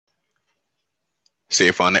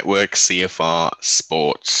CFR Network, CFR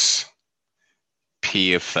Sports,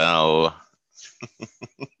 PFL.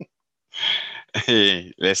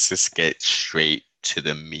 Hey, let's just get straight to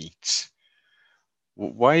the meat.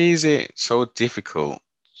 Why is it so difficult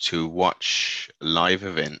to watch live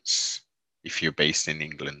events if you're based in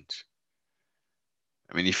England?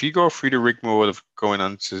 I mean, if you go through the rigmarole of going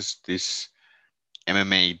on to this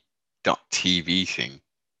MMA.TV thing,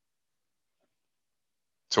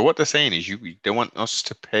 so what they're saying is they want us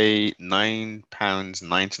to pay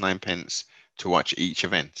 £9.99 to watch each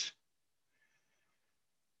event.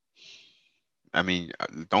 I mean,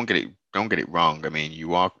 don't get it wrong. I mean,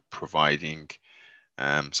 you are providing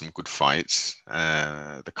some good fights.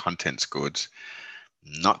 The content's good.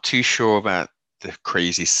 Not too sure about the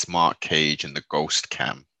crazy smart cage and the ghost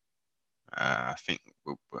cam. I think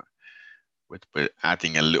we're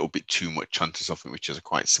adding a little bit too much onto something which is a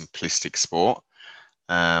quite simplistic sport.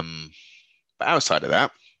 Um, but outside of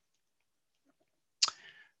that,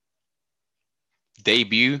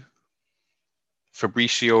 debut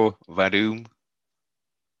Fabricio Verdum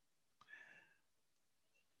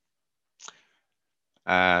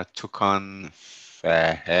took on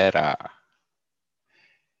Ferreira,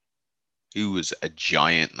 who was a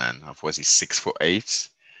giant man. Was he 6'8"?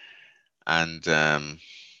 And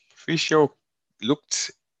Fabricio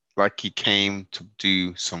looked like he came to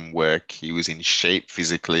do some work. He was in shape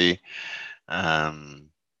physically. Um,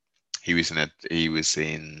 I mean,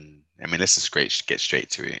 let's just get straight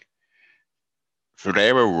to it.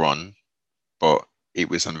 Ferreira won, but it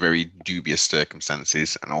was on very dubious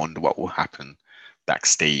circumstances, and I wonder what will happen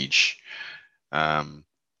backstage. Um,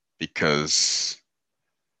 because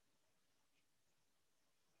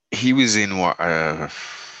he was in what a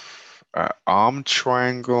arm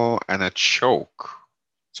triangle and a choke,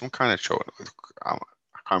 some kind of choke. I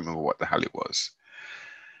can't remember what the hell it was.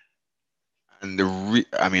 And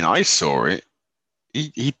I mean, I saw it.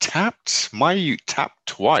 He tapped Mayu tapped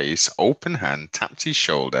twice, open hand, tapped his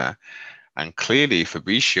shoulder, and clearly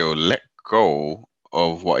Fabricio let go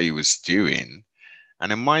of what he was doing.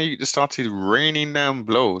 And then Mayu just started raining down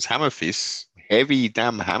blows, hammer fists, heavy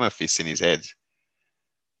damn hammer fists in his head.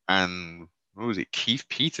 And what was it? Keith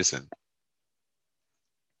Peterson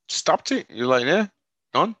stopped it. You're like, yeah,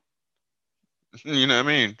 done. You know what I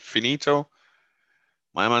mean? Finito.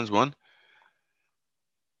 My man's won.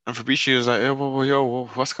 And Fabricio was like, yo,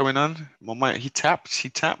 what's going on? Well, he tapped,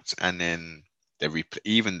 and then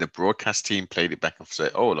even the broadcast team played it back and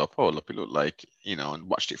said, hold up, it looked like, and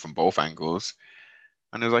watched it from both angles.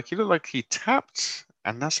 And it was like, he looked like he tapped,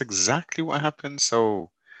 and that's exactly what happened. So,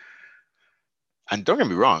 and don't get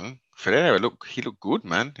me wrong, Ferreira he looked good,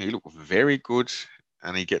 man. He looked very good,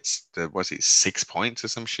 and he gets was it 6 points or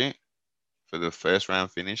some shit for the first round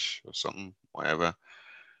finish or something, whatever.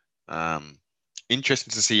 Um,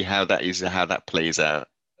 Interesting to see how that plays out.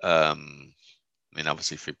 I mean,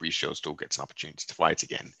 obviously Fabricio still gets an opportunity to fight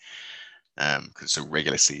again, because it's a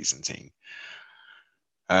regular season thing.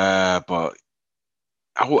 But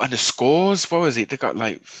oh, and the scores, what was it? They got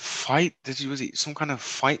like was it some kind of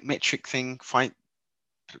fight metric thing, fight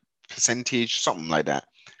percentage, something like that.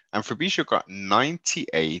 And Fabricio got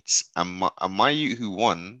 98, and Mayu, who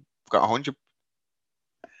won, got 100.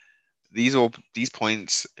 These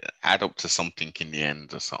points add up to something in the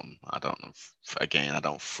end or something. I don't know. Again, I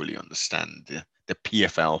don't fully understand the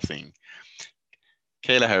PFL thing.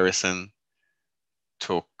 Kayla Harrison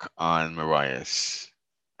took on Marias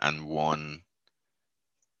and won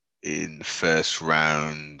in the first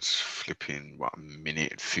round, flipping what, a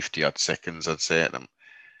minute and 50 odd seconds, I'd say at them.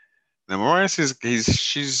 Now Marias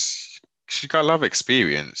she's got a lot of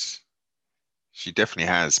experience. She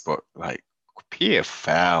definitely has, but like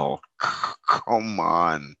PFL, come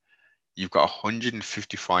on. You've got a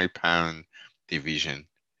 155-pound division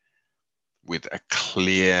with a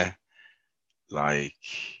clear, like,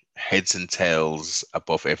 heads and tails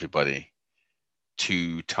above everybody.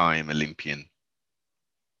 Two-time Olympian.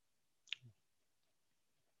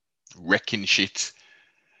 Wrecking shit.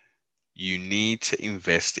 You need to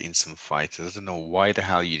invest in some fighters. I don't know why the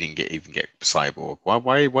hell you didn't even get Cyborg.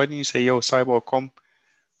 Why didn't you say, yo, Cyborg, come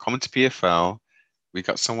to PFL. We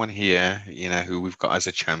got someone here, who we've got as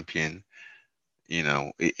a champion.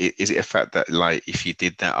 Is it a fact that, like, if you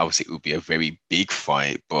did that, obviously it would be a very big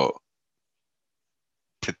fight, but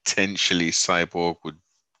potentially Cyborg would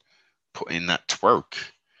put in that twerk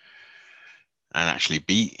and actually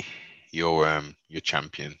beat your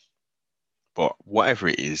champion. But whatever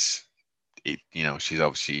it is, she's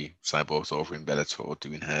obviously Cyborg's over in Bellator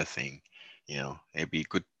doing her thing. It'd be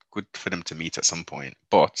good for them to meet at some point.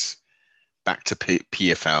 But back to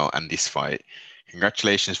PFL and this fight,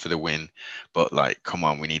 Congratulations for the win, but like, come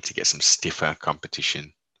on, we need to get some stiffer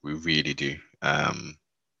competition. We really do.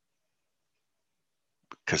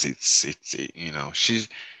 Because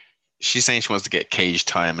she's saying she wants to get cage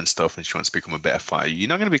time and stuff, and she wants to become a better fighter. You're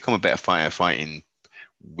not going to become a better fighter fighting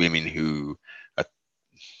women who are,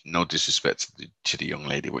 no disrespect to the young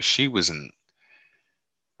lady, but she wasn't.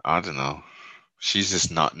 I don't know. She's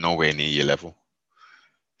just not nowhere near your level.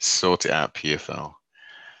 Sort it out, PFL.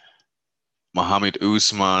 Mohammed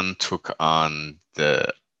Usman took on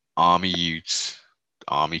the army youth,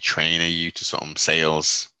 army trainer youth or something.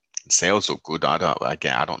 Sales look good. I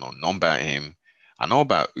don't know none about him. I know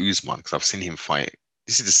about Usman because I've seen him fight.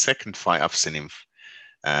 This is the second fight I've seen him.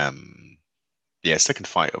 Um, yeah, second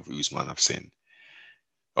fight of Usman I've seen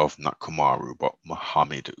of not Kamaru but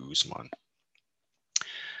Mohammed Usman.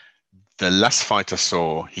 The last fight I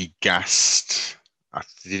saw, he gassed.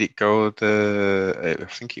 Did it go I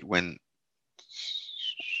think it went.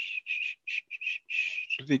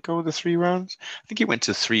 Did it go the 3 rounds? I think it went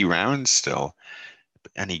to 3 rounds still,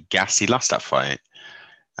 and he gassed. He lost that fight.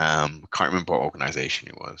 Can't remember what organization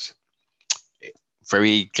it was.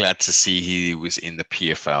 Very glad to see he was in the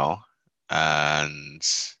PFL, and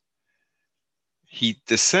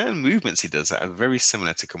there's certain movements he does that are very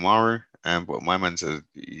similar to Kamaru. But my man's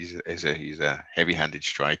he's a heavy-handed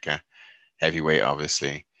striker, heavyweight,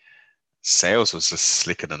 obviously. Sales was just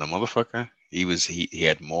slicker than a motherfucker. He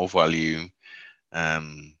had more volume.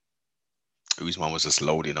 Um, Usman was just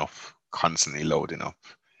loading up, constantly loading up.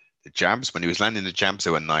 The jabs, when he was landing the jabs,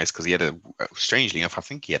 they were nice because he had strangely enough, I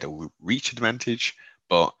think he had a reach advantage,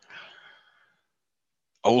 but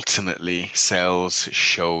ultimately, Sales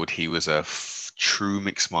showed he was a true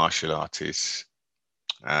mixed martial artist.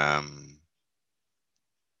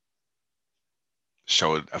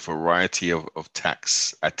 Showed a variety of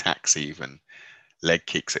attacks, even leg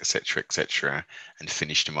kicks, etc., and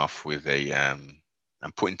finished him off with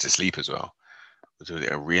and put him to sleep as well. Was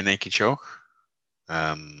it a rear naked choke?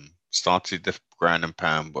 Started the ground and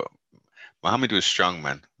pound, but Muhammad was strong,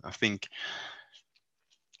 man. I think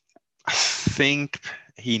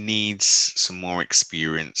he needs some more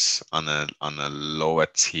experience on a lower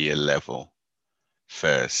tier level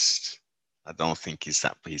first. I don't think he's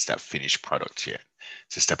that finished product yet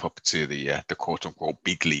to step up to the quote unquote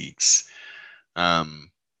big leagues. Um,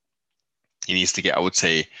 he needs to get, I would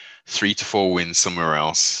say, 3 to 4 wins somewhere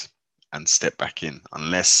else and step back in,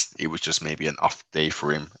 unless it was just maybe an off day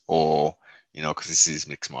for him, or because this is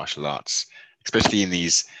mixed martial arts, especially in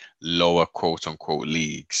these lower quote unquote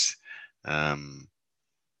leagues. Um,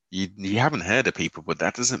 you haven't heard of people, but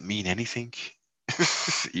that doesn't mean anything.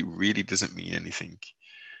 It really doesn't mean anything.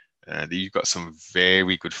 You've got some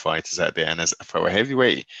very good fighters out there, and as for a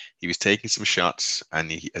heavyweight, he was taking some shots,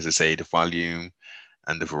 and as I say, the volume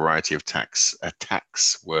and the variety of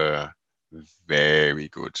attacks were very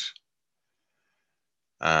good.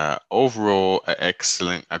 Overall,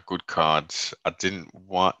 a good card. I didn't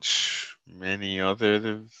watch many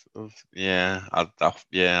other of yeah, I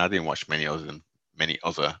didn't watch many other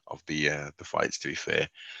of the fights, to be fair,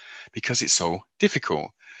 because it's so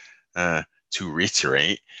difficult. To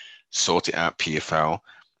reiterate, sort it out, PFL.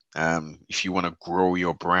 If you want to grow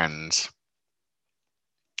your brand,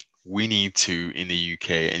 we need to, in the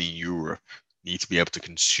UK and in Europe, need to be able to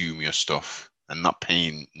consume your stuff and not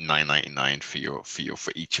paying 9.99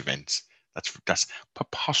 for each event. That's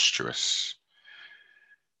preposterous.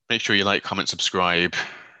 Make sure you like, comment, subscribe,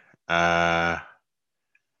 uh,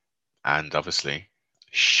 and obviously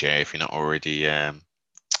share if you're not already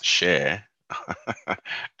share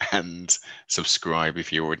and subscribe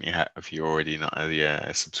if you already not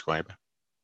a subscriber.